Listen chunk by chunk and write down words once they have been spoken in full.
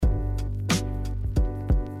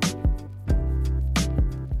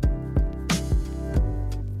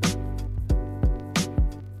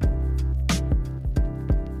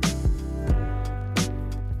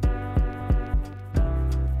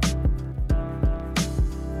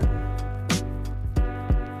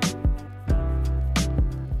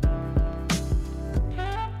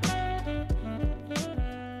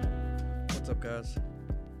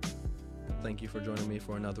for joining me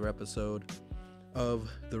for another episode of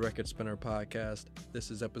the Record Spinner Podcast. This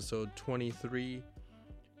is episode 23,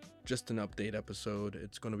 just an update episode.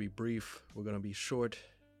 It's going to be brief. We're going to be short.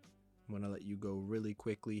 I'm going to let you go really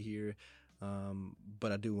quickly here,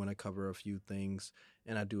 but I do want to cover a few things,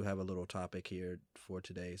 and I do have a little topic here for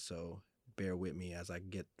today, so bear with me as I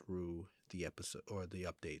get through the episode, or the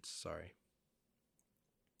updates, sorry.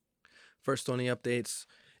 First on the updates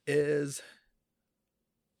is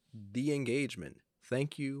the engagement.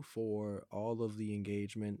 Thank you for all of the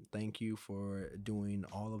engagement. Thank you for doing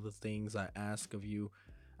all of the things I ask of you.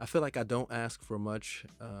 I feel like I don't ask for much,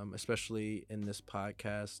 especially in this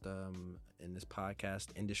podcast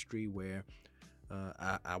industry where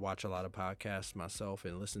I watch a lot of podcasts myself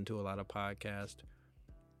and listen to a lot of podcasts.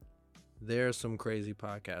 There's some crazy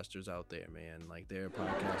podcasters out there, man. Like, there are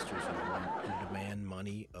podcasters who demand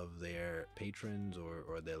money of their patrons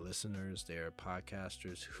or their listeners. There are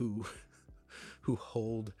podcasters who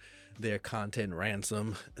hold their content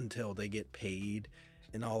ransom until they get paid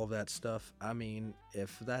and all of that stuff. I mean,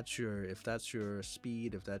 if that's your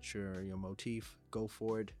speed, if that's your motif, go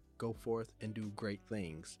for it. Go forth and do great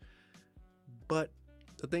things. But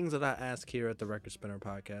the things that I ask here at the Record Spinner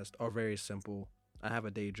Podcast are very simple. I have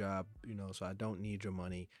a day job, so I don't need your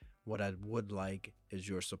money. What I would like is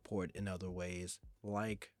your support in other ways.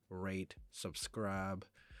 Like, rate, subscribe.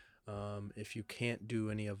 If you can't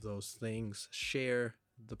do any of those things, share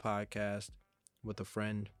the podcast with a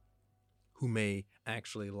friend who may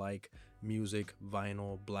actually like music,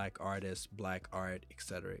 vinyl, black artists, black art,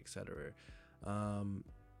 etc., etc. I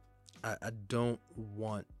don't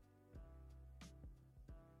want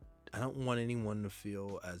anyone to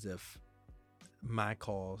feel as if my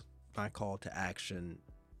call to action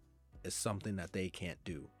is something that they can't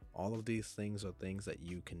do. All of these things are things that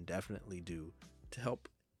you can definitely do to help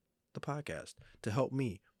the podcast, to help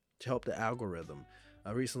me, to help the algorithm.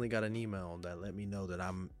 I recently got an email that let me know that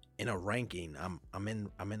I'm in a ranking. I'm in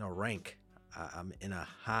a rank. I'm in a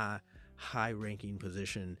high ranking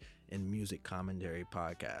position in music commentary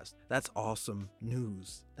podcast. That's awesome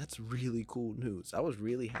news. That's really cool news. I was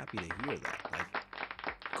really happy to hear that. Like,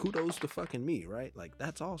 kudos to fucking me, right? Like,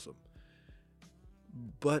 that's awesome.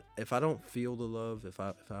 But if I don't feel the love, if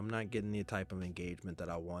I'm not getting the type of engagement that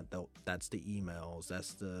I want, that's the emails,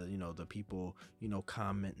 that's the the people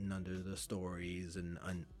commenting under the stories and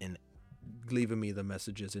leaving me the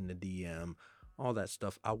messages in the DM, all that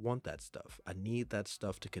stuff. I want that stuff. I need that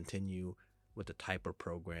stuff to continue with the type of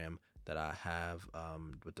program that I have,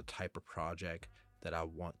 with the type of project that I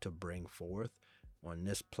want to bring forth on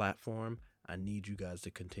this platform. I need you guys to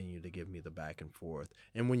continue to give me the back and forth.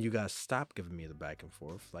 And when you guys stop giving me the back and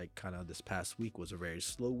forth, like kind of this past week was a very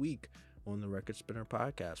slow week on the Record Spinner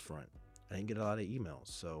Podcast front. I didn't get a lot of emails.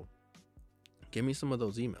 So give me some of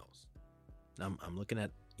those emails. I'm looking at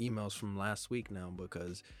emails from last week now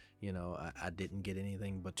because, I didn't get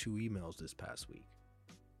anything but 2 emails this past week.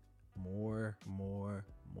 More.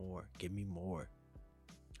 Give me more.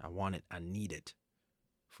 I want it. I need it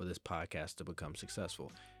for this podcast to become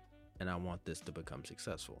successful. And I want this to become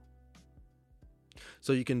successful.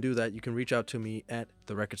 So you can do that. You can reach out to me at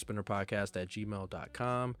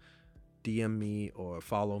therecordspinnerpodcast@gmail.com. DM me or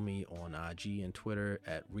follow me on IG and Twitter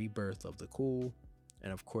at Rebirth of the Cool.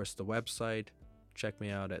 And of course, the website. Check me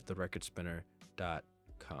out at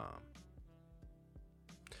therecordspinner.com.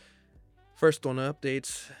 First on the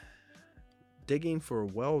updates, digging for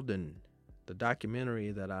Weldon, the documentary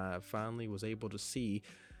that I finally was able to see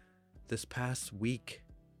this past week,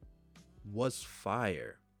 was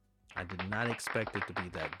fire. I did not expect it to be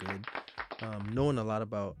that good. Knowing a lot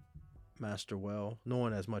about Master Well,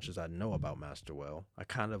 knowing as much as I know about Master Well, I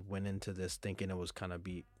kind of went into this thinking it was kind of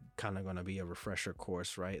going to be a refresher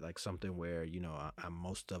course, right? Like something where I'm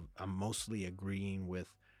mostly agreeing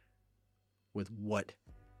with what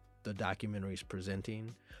the documentary is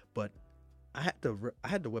presenting, but I had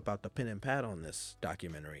to whip out the pen and pad on this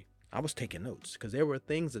documentary. I was taking notes because there were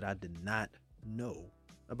things that I did not know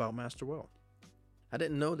about Master Well. I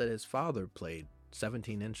didn't know that his father played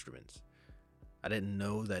 17 instruments. I didn't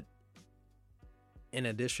know that in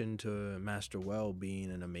addition to Master Well being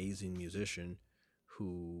an amazing musician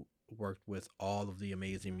who worked with all of the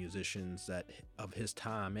amazing musicians that of his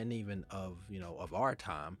time and even of our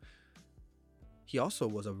time, he also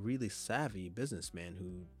was a really savvy businessman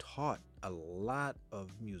who taught a lot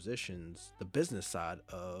of musicians the business side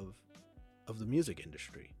of the music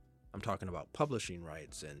industry. I'm talking about publishing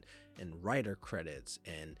rights and writer credits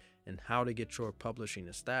and how to get your publishing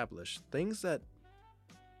established. Things that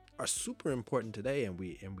are super important today, and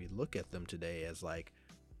we look at them today as like,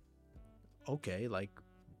 okay, like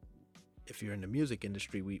if you're in the music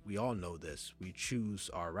industry, we all know this. We choose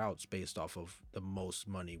our routes based off of the most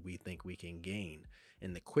money we think we can gain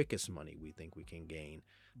and the quickest money we think we can gain.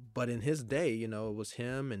 But in his day, you know, it was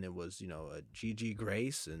him, and it was, you know, a GG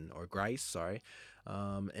Grace or Grice, sorry.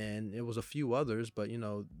 And it was a few others, but you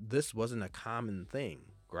know, this wasn't a common thing.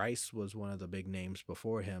 Grice was one of the big names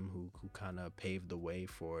before him who kind of paved the way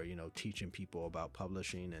for, you know, teaching people about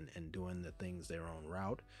publishing and doing the things their own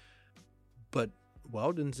route. But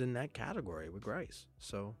Weldon's in that category with Grice.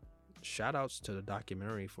 So shout outs to the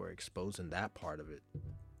documentary for exposing that part of it.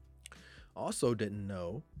 Also didn't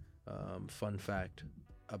know, fun fact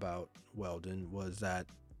about Weldon was that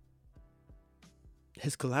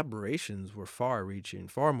his collaborations were far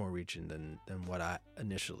more reaching than what I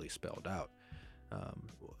initially spelled out.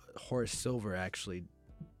 Horace Silver actually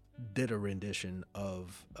did a rendition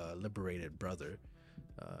of Liberated Brother.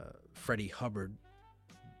 Freddie Hubbard,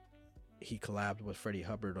 he collabed with Freddie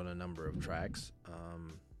Hubbard on a number of tracks.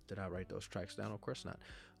 Did I write those tracks down? Of course not.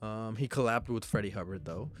 He collabed with Freddie Hubbard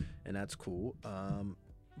though, and that's cool.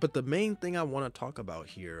 But the main thing I want to talk about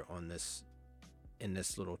here in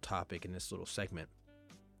this little topic, in this little segment,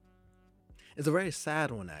 is a very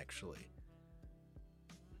sad one actually.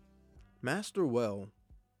 Master Well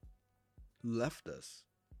left us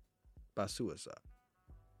by suicide.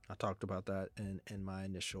 I talked about that in my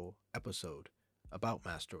initial episode about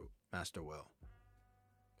Master Well.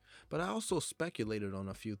 But I also speculated on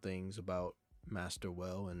a few things about Master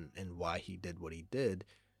Well and why he did what he did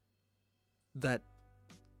that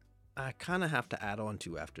I kind of have to add on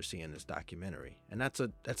to after seeing this documentary. And that's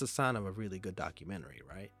a sign of a really good documentary,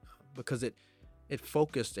 right? Because it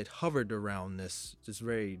hovered around this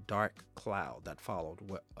very dark cloud that followed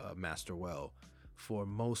Master Well for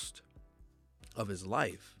most of his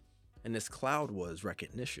life. And this cloud was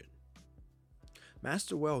recognition.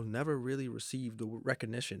 Master Well never really received the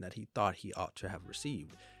recognition that he thought he ought to have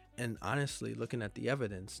received. And honestly, looking at the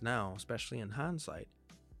evidence now, especially in hindsight,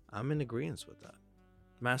 I'm in agreement with that.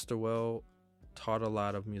 Master Well taught a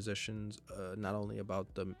lot of musicians, not only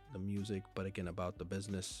about the music, but again about the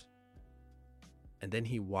business. And then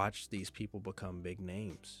he watched these people become big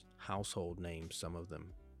names, household names, some of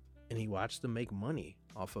them. And he watched them make money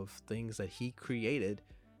off of things that he created,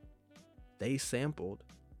 they sampled,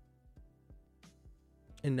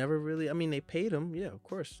 and never really, I mean, they paid him. Yeah, of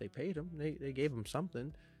course, they paid him. They gave him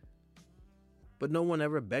something. But no one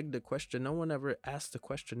ever begged the question. No one ever asked the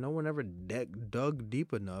question. No one ever dug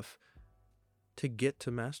deep enough to get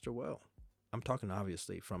to Master Well. I'm talking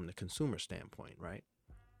obviously from the consumer standpoint, right?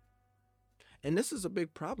 And this is a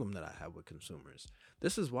big problem that I have with consumers.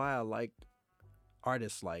 This is why I like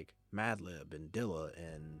artists like Madlib and Dilla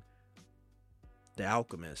and The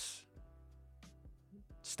Alchemist,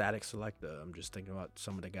 Static Selector. I'm just thinking about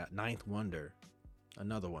some of the guys. Ninth Wonder,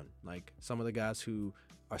 another one. Like some of the guys who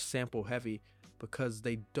are sample heavy because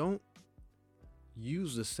they don't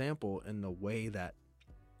use the sample in the way that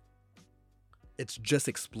it's just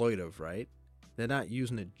exploitive, right? They're not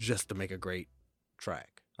using it just to make a great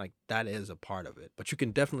track. Like that is a part of it. But you can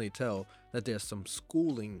definitely tell that there's some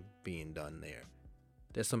schooling being done there.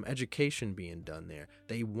 There's some education being done there.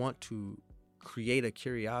 They want to create a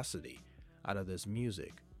curiosity out of this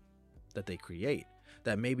music that they create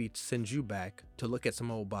that maybe sends you back to look at some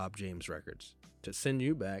old Bob James records, to send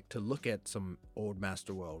you back to look at some old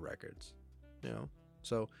Master Well records, you know?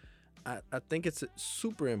 So I think it's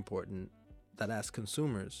super important that as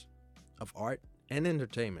consumers of art and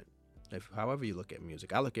entertainment, however you look at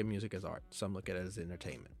music, I look at music as art. Some look at it as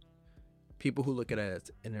entertainment. People who look at it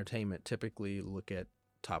as entertainment typically look at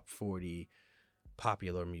top 40,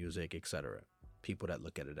 popular music, etc. People that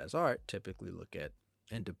look at it as art typically look at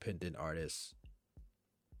independent artists,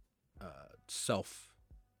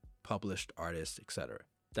 self-published artists, etc.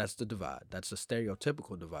 That's the divide. That's the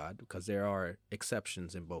stereotypical divide because there are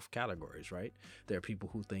exceptions in both categories, right? There are people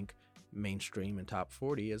who think mainstream and top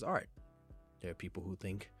 40 is art. There are people who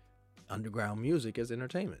think underground music is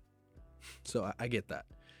entertainment. So I get that.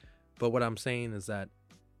 But what I'm saying is that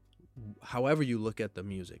however you look at the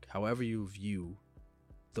music, however you view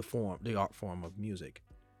the art form of music,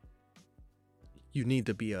 you need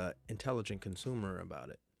to be an intelligent consumer about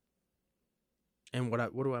it. And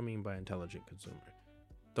what do I mean by intelligent consumer?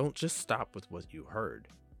 Don't just stop with what you heard.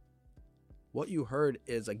 What you heard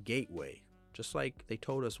is a gateway, just like they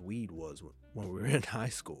told us weed was when we were in high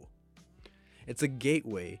school. It's a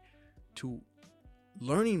gateway to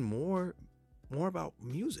learning more about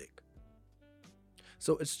music.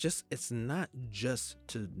 So it's not just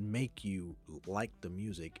to make you like the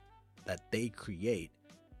music that they create.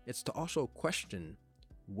 It's to also question,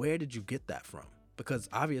 where did you get that from? Because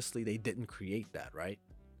obviously they didn't create that, right?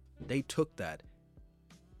 They took that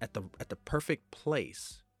at the perfect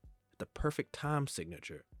place, at the perfect time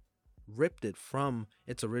signature, ripped it from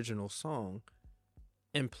its original song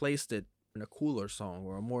and placed it in a cooler song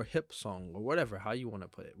or a more hip song or whatever, how you want to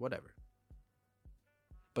put it, whatever.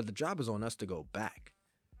 But the job is on us to go back.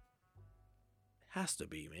 It has to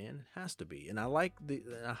be, man. It has to be. And I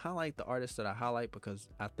highlight the artists that I highlight because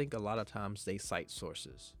I think a lot of times they cite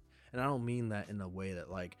sources. And I don't mean that in a way that,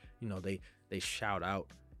 like, they shout out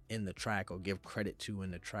in the track or give credit to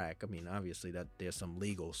in the track. I mean, obviously that there's some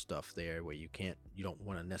legal stuff there where you don't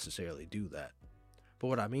want to necessarily do that. But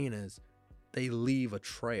what I mean is they leave a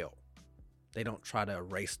trail. They don't try to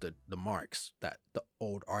erase the marks that the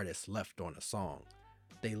old artist left on a song.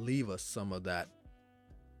 They leave us some of that.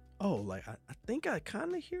 Oh, like, I think I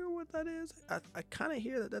kind of hear what that is. I kind of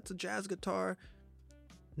hear that that's a jazz guitar.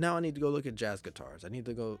 Now I need to go look at jazz guitars. I need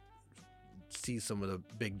to go see some of the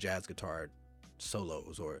big jazz guitar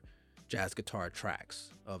solos or jazz guitar tracks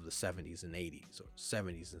of the 70s and 80s or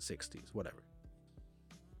 70s and 60s, whatever.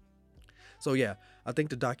 So yeah, I think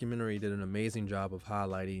the documentary did an amazing job of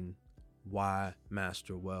highlighting why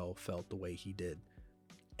Master Well felt the way he did.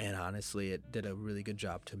 And honestly, it did a really good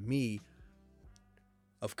job to me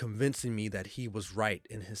of convincing me that he was right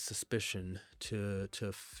in his suspicion to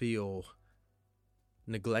feel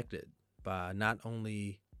neglected by not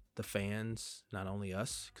only the fans, not only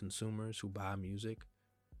us consumers who buy music,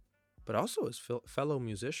 but also his fellow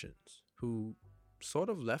musicians who sort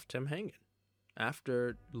of left him hanging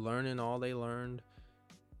after learning all they learned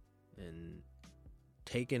and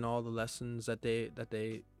taking all the lessons that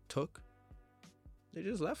they took. They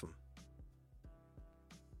just left him.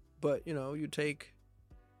 But you take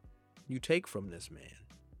from this man.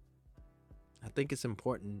 I think it's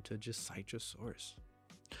important to just cite your source.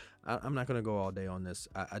 I'm not going to go all day on this.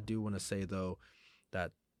 I do want to say, though,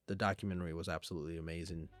 that the documentary was absolutely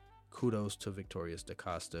amazing. Kudos to Victorious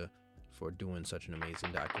DaCosta for doing such an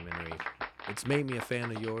amazing documentary. It's made me a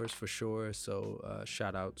fan of yours for sure. So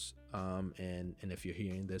shout outs. And if you're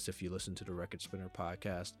hearing this, if you listen to the Record Spinner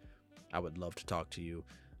podcast, I would love to talk to you.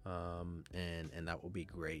 And that will be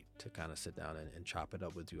great to kind of sit down and chop it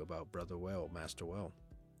up with you about Brother Well, Master Well.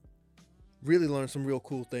 Really learned some real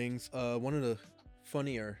cool things. One of the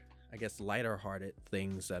funnier, I guess, lighter-hearted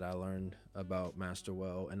things that I learned about Master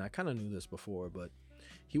Well, and I kind of knew this before, but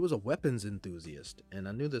he was a weapons enthusiast. And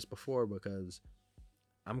I knew this before because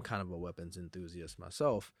I'm kind of a weapons enthusiast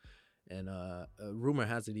myself. And rumor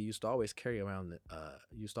has it he used to always carry around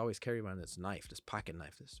this knife, this pocket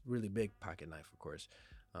knife, this really big pocket knife, of course.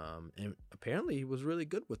 And apparently he was really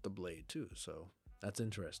good with the blade too. So that's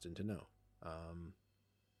interesting to know.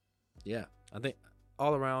 Yeah, I think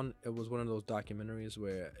all around it was one of those documentaries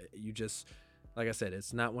where you just, like I said,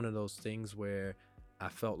 it's not one of those things where I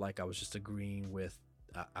felt like I was just agreeing with,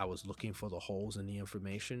 I was looking for the holes in the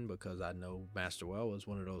information, because I know Master Well was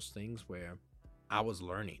one of those things where I was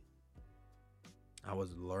learning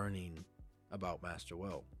about Master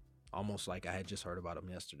Well, almost like I had just heard about him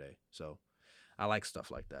yesterday. So I like stuff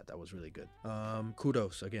like that. That was really good.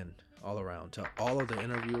 Kudos again, all around, to all of the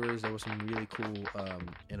interviewers. There were some really cool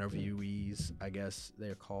interviewees, I guess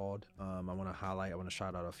they're called. I want to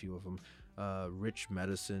shout out a few of them. Rich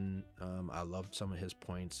Medicine, I loved some of his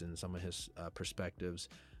points and some of his perspectives.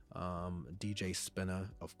 DJ Spinner,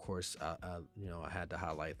 of course, I had to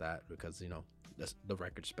highlight that because that's the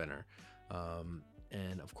Record Spinner.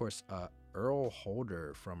 And of course, Earl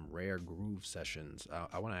Holder from Rare Groove Sessions.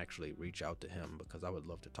 I want to actually reach out to him because I would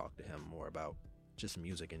love to talk to him more about just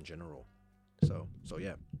music in general. So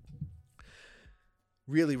yeah,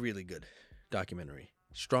 really, really good documentary.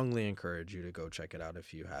 Strongly encourage you to go check it out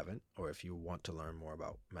if you haven't, or if you want to learn more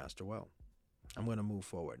about Master Well. I'm going to move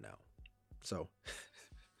forward now. So,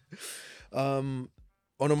 on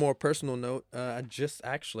a more personal note, I just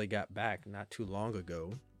actually got back not too long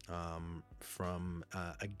ago from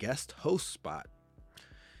a guest host spot,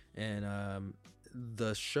 and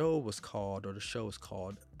the show is called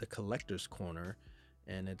The Collector's Corner,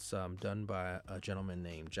 and it's done by a gentleman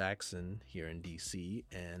named Jackson here in DC.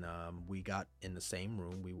 And we got in the same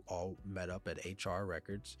room. We all met up at HR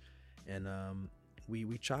Records, and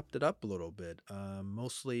we chopped it up a little bit.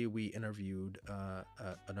 Mostly we interviewed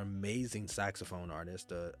an amazing saxophone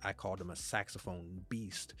artist. I called him a saxophone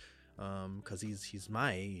beast, because he's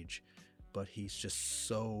my age, but he's just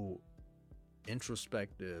so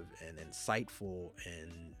introspective and insightful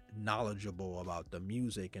and knowledgeable about the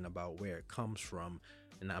music and about where it comes from,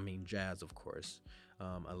 and I mean jazz, of course.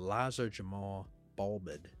 Elijah Jamal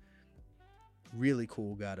Bulbid, really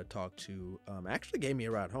cool guy to talk to. Actually gave me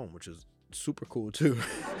a ride home, which is super cool too.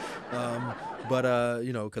 um, but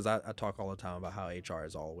you know, because I talk all the time about how HR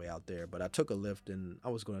is all the way out there. But I took a lift and I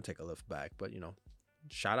was gonna take a lift back. But you know,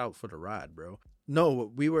 shout out for the ride, bro.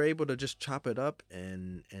 No, we were able to just chop it up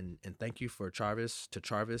and thank you for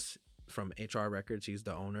Charvis from HR Records. He's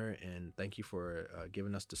the owner, and thank you for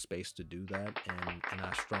giving us the space to do that. And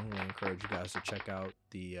I strongly encourage you guys to check out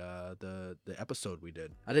the episode we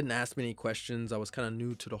did. I didn't ask many questions. I was kind of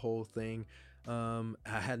new to the whole thing. I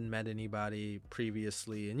hadn't met anybody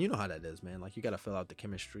previously, and you know how that is, man. Like you got to fill out the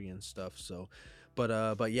chemistry and stuff. So,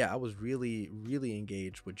 but yeah, I was really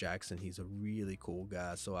engaged with Jackson. He's a really cool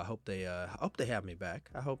guy. So I hope they have me back.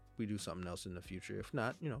 I hope we do something else in the future. If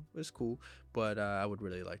not, you know, it's cool. But I would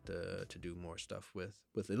really like to do more stuff with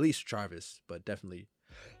at least Jarvis, but definitely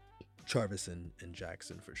Jarvis and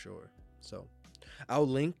Jackson for sure. So I'll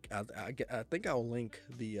link. I think I'll link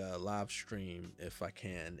the live stream if I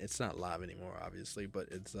can. It's not live anymore, obviously, but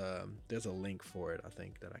it's there's a link for it. I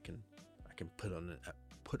think that I can put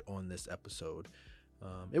on this episode.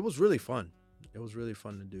 It was really fun. It was really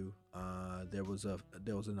fun to do. There was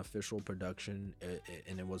an official production,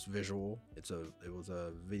 and it was visual. It was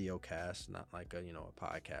a video cast, not like a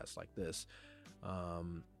podcast like this.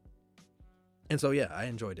 And so yeah, I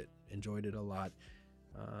enjoyed it a lot.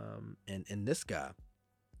 And this guy,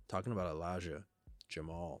 talking about Elijah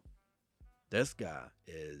Jamal, this guy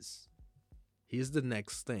he's the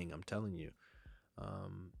next thing, I'm telling you.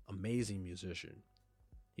 Amazing musician.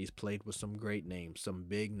 He's played with some great names, some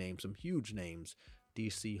big names, some huge names.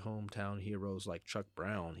 DC hometown heroes like Chuck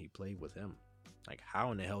Brown, he played with him. Like,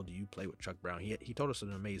 how in the hell do you play with Chuck Brown? He told us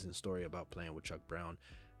an amazing story about playing with Chuck Brown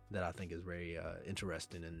that I think is very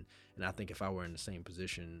interesting, and I think if I were in the same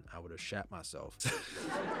position, I would have shat myself.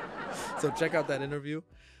 So check out that interview.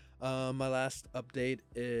 My last update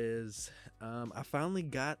is I finally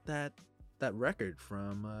got that record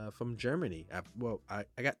from Germany.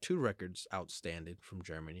 I got 2 records outstanding from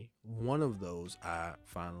Germany. One of those I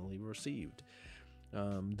finally received.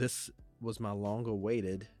 This was my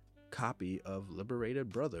long-awaited copy of Liberated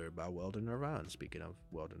Brother by Weldon Irvine. Speaking of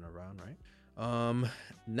Weldon Irvine, right?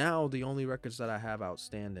 Now the only records that I have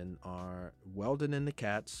outstanding are Weldon and the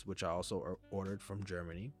Cats, which I also ordered from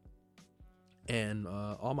Germany, and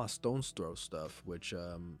all my Stones Throw stuff, which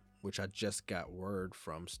I just got word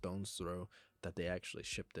from Stones Throw that they actually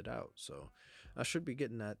shipped it out. So I should be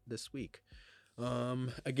getting that this week.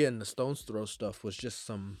 Again, the Stones Throw stuff was just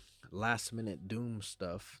some last minute Doom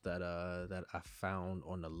stuff that I found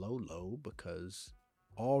on the low because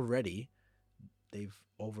already they've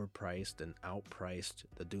overpriced and outpriced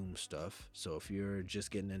the Doom stuff. So if you're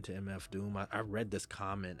just getting into MF Doom, I read this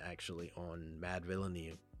comment actually on Mad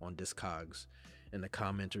Villainy on Discogs, and the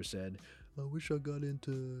commenter said, I wish I got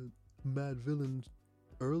into Mad Villain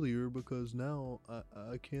earlier because now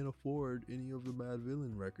I can't afford any of the Mad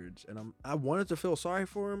Villain records. And I wanted to feel sorry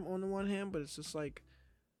for him on the one hand, but it's just like,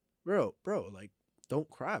 bro, like, don't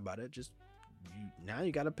cry about it. Just now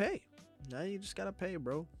you gotta pay. Now you just gotta pay,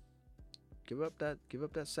 bro. Give up that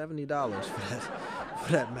 $70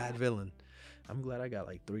 for that Mad Villain. I'm glad I got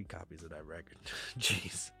like 3 copies of that record.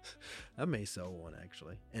 Jeez, I may sell one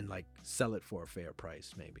actually, and like sell it for a fair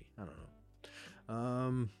price, maybe. I don't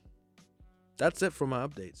know. That's it for my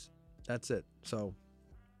updates. That's it. So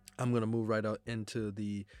I'm gonna move right out into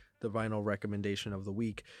the vinyl recommendation of the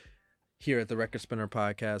week. Here at the Record Spinner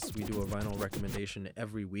Podcast, we do a vinyl recommendation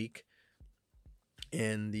every week.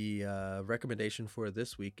 And the recommendation for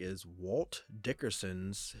this week is Walt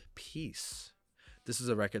Dickerson's Peace. This is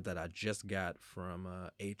a record that I just got from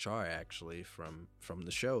HR, actually, from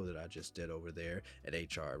the show that I just did over there at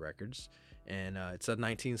HR Records. And it's a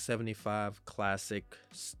 1975 classic,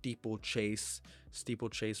 Steeplechase.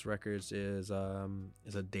 Steeplechase Records is a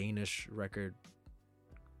Danish record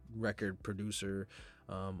producer,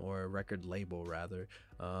 or a record label rather,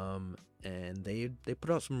 and they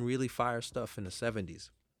put out some really fire stuff in the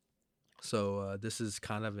 70s. So this is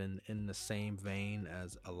kind of in the same vein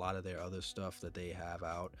as a lot of their other stuff that they have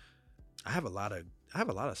out. I have a lot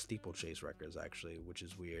of Steeplechase records actually, which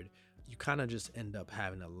is weird. You kind of just end up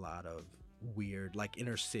having a lot of weird, like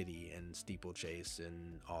Inner City and Steeplechase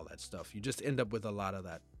and all that stuff. You just end up with a lot of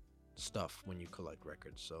that stuff when you collect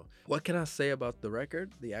records. So what can I say about the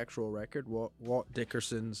record, the actual record, Walt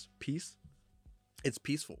Dickerson's Peace? It's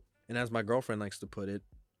peaceful, and as my girlfriend likes to put it,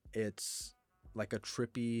 it's like a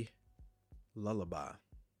trippy lullaby,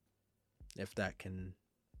 if that can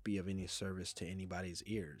be of any service to anybody's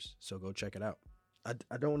ears. So go check it out. I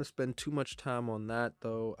don't want to spend too much time on that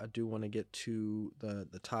though. I do want to get to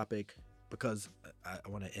the topic, because I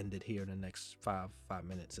want to end it here in the next five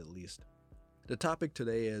minutes at least. The topic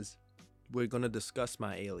today is we're going to discuss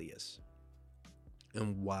my alias.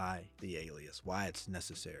 and why the alias, why it's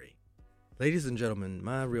necessary. Ladies and gentlemen,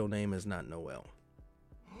 my real name is not Noel.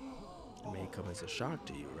 It may come as a shock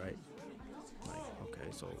to you, right? Like, okay,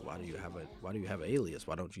 so why do you have an alias?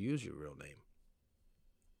 Why don't you use your real name?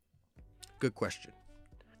 Good question.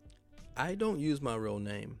 I don't use my real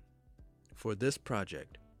name for this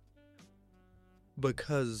project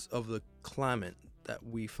because of the climate that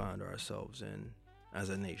we find ourselves in as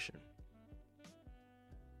a nation.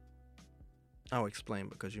 I'll explain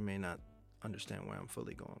because you may not understand where I'm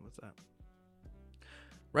fully going with that.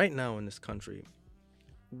 Right now in this country,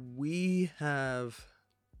 we have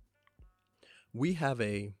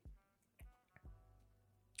a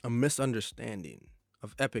misunderstanding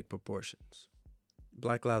of epic proportions.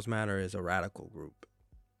 Black Lives Matter is a radical group,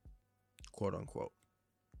 quote unquote,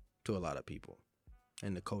 to a lot of people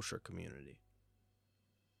in the kosher community.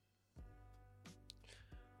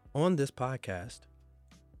 On this podcast,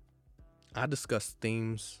 I discuss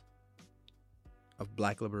themes of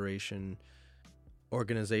Black liberation,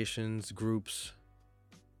 organizations, groups,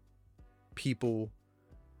 people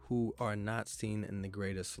who are not seen in the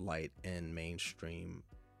greatest light in mainstream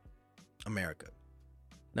America.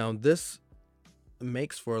 Now, this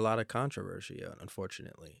makes for a lot of controversy,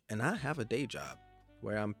 unfortunately. And I have a day job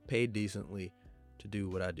where I'm paid decently to do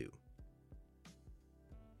what I do.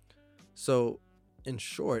 So, in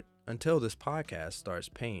short, until this podcast starts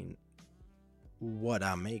paying what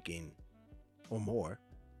I'm making or more,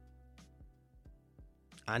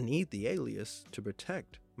 I need the alias to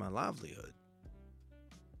protect my livelihood.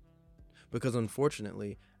 Because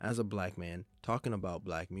unfortunately, as a black man, talking about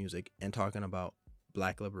black music and talking about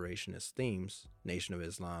black liberationist themes, Nation of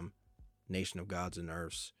Islam, Nation of Gods and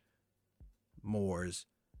Earths, Moors,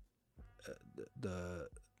 the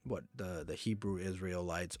Hebrew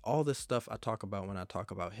Israelites, all this stuff I talk about when I talk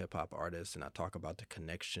about hip hop artists, and I talk about the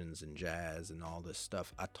connections in jazz and all this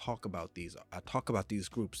stuff. I talk about these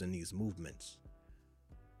groups and these movements.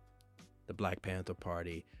 The Black Panther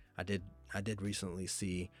Party. I did recently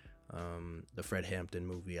see the Fred Hampton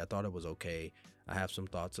movie. I thought it was okay. I have some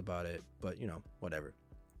thoughts about it, but whatever.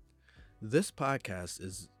 This podcast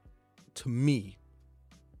is, to me,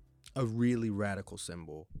 a really radical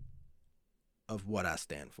symbol of what I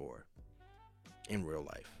stand for in real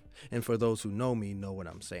life. And for those who know me, know what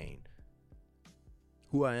I'm saying.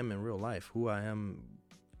 Who I am in real life, who I am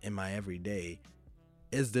in my everyday,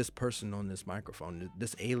 is this person on this microphone.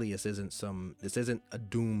 This alias this isn't a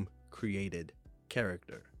Doom created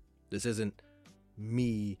character. This isn't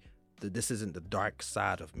me. This isn't the dark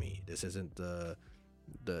side of me. This isn't the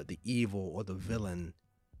evil or the villain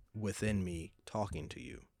within me talking to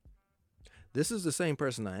you. This is the same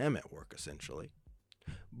person I am at work, essentially.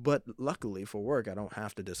 But luckily for work, I don't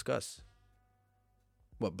have to discuss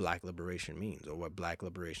what black liberation means or what black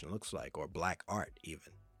liberation looks like, or black art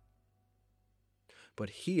even. But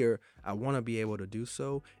here, I want to be able to do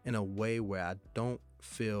so in a way where I don't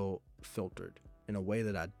feel filtered, in a way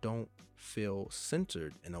that I don't feel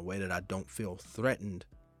censored, in a way that I don't feel threatened.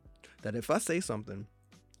 That if I say something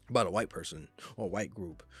about a white person or a white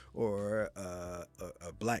group or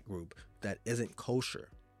a black group that isn't kosher,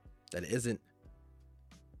 that isn't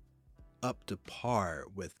up to par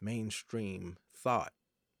with mainstream thought,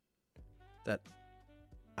 that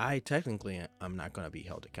I'm not going to be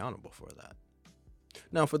held accountable for that.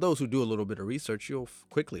 Now, for those who do a little bit of research, you'll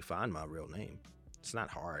quickly find my real name. It's not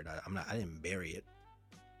hard. I didn't bury it.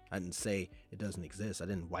 I didn't say it doesn't exist. I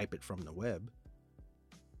didn't wipe it from the web.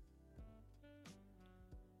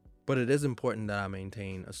 But it is important that I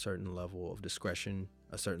maintain a certain level of discretion,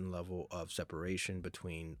 a certain level of separation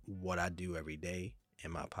between what I do every day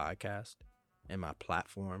in my podcast and my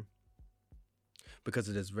platform. Because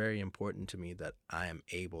it is very important to me that I am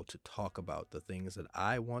able to talk about the things that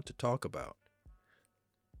I want to talk about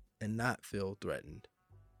and not feel threatened.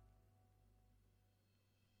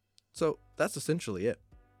 So that's essentially it.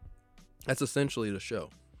 That's essentially the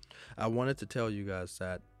show. I wanted to tell you guys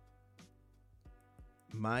that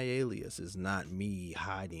my alias is not me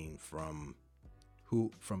hiding from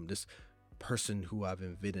this person who I've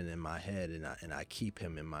envisioned in my head, and I keep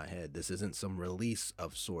him in my head. This isn't some release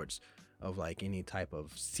of sorts of like any type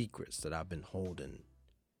of secrets that I've been holding.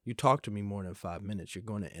 You talk to me more than 5 minutes, you're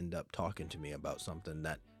going to end up talking to me about something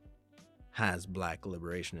that has black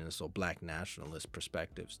liberation and so black nationalist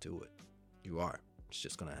perspectives to it. You are. It's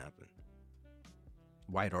just going to happen.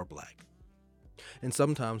 White or black. And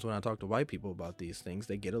sometimes when I talk to white people about these things,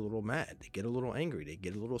 they get a little mad. They get a little angry. They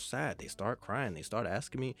get a little sad. They start crying. They start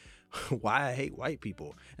asking me why I hate white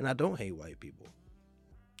people. And I don't hate white people.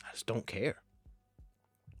 I just don't care.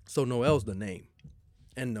 So Noel's the name.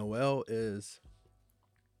 And Noel is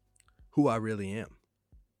who I really am.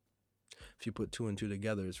 If you put two and two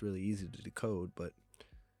together, it's really easy to decode, but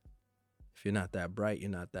if you're not that bright, you're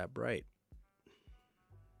not that bright.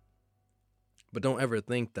 But don't ever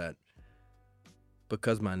think that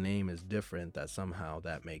because my name is different, that somehow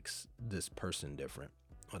that makes this person different.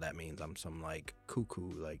 Or that means I'm some like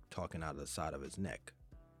cuckoo, like talking out of the side of his neck.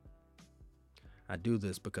 I do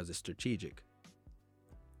this because it's strategic.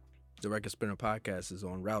 The Record Spinner Podcast is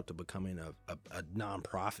en route to becoming a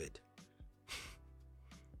non-profit.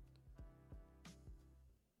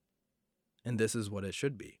 And this is what it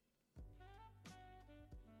should be.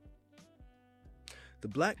 The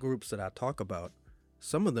black groups that I talk about,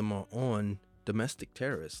 some of them are on domestic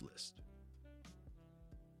terrorist list.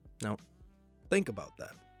 Now, think about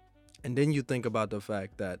that. And then you think about the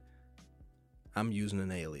fact that I'm using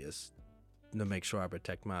an alias to make sure I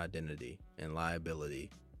protect my identity and liability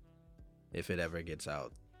if it ever gets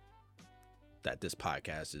out that this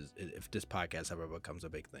podcast is, if this podcast ever becomes a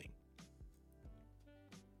big thing.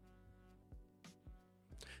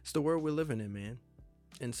 It's the world we're living in, man.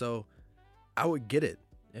 And so I would get it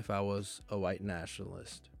if I was a white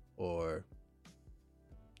nationalist or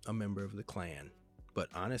a member of the Klan. But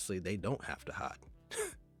honestly, they don't have to hide.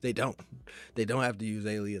 They don't. They don't have to use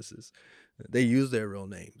aliases. They use their real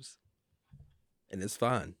names. And it's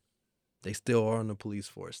fine. They still are on the police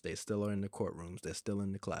force. They still are in the courtrooms. They're still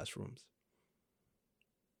in the classrooms.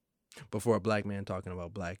 But for a black man talking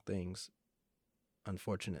about black things,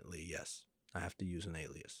 unfortunately, yes, I have to use an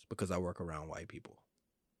alias because I work around white people.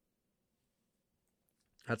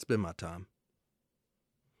 That's been my time.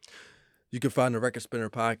 You can find the Record Spinner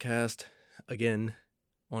Podcast, again,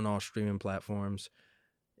 on all streaming platforms.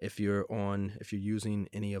 If you're using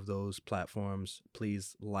any of those platforms,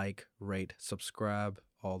 please like, rate, subscribe,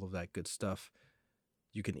 all of that good stuff.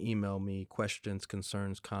 You can email me questions,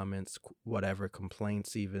 concerns, comments, whatever,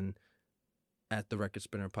 complaints even, at the Record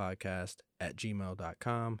Spinner Podcast at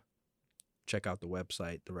gmail.com. Check out the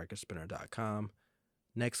website, therecordspinner.com.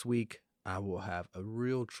 Next week, I will have a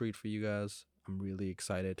real treat for you guys. I'm really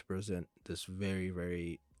excited to present this very,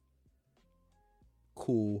 very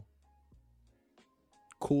cool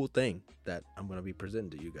thing that I'm going to be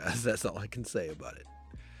presenting to you guys. That's all I can say about it.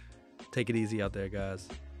 Take it easy out there, guys.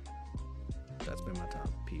 That's been my time.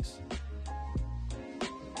 Peace.